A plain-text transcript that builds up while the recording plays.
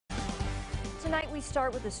Tonight we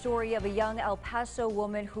start with the story of a young El Paso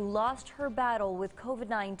woman who lost her battle with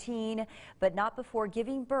COVID-19, but not before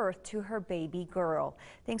giving birth to her baby girl.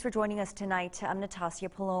 Thanks for joining us tonight. I'm Natasha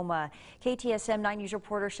Paloma. KTSM 9 News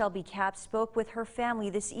reporter Shelby Cap spoke with her family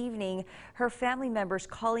this evening, her family members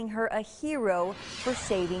calling her a hero for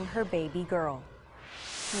saving her baby girl.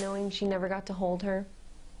 Knowing she never got to hold her,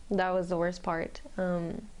 that was the worst part.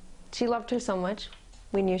 She loved her so much.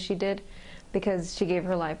 We knew she did, because she gave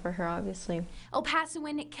her life for her, obviously. El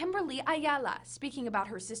Pasoan Kimberly Ayala speaking about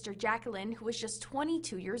her sister Jacqueline, who was just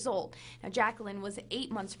 22 years old. Now, Jacqueline was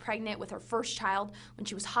 8 months pregnant with her first child when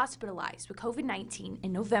she was hospitalized with COVID-19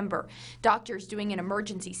 in November. Doctors doing an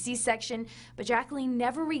emergency C-section, but Jacqueline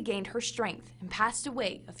never regained her strength and passed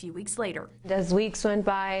away a few weeks later. As weeks went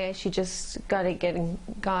by, she just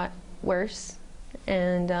got worse,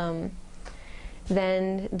 and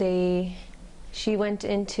then she went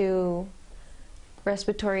into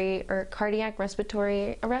cardiac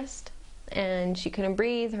respiratory arrest, and she couldn't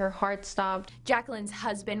breathe, her heart stopped. Jacqueline's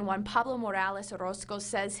husband, Juan Pablo Morales Orozco,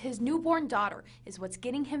 says his newborn daughter is what's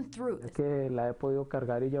getting him through.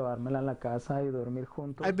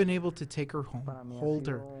 I've been able to take her home, hold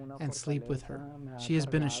her, and sleep with her. She has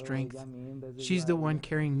been a strength. She's the one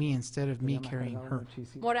carrying me instead of me carrying her.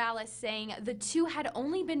 Morales saying the two had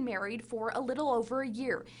only been married for a little over a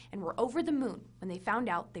year and were over the moon when they found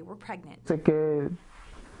out they were pregnant.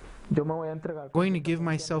 I'm going to give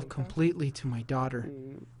myself completely to my daughter,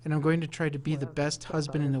 and I'm going to try to be the best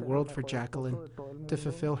husband in the world for Jacqueline, to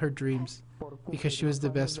fulfill her dreams, because she was the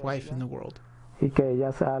best wife in the world.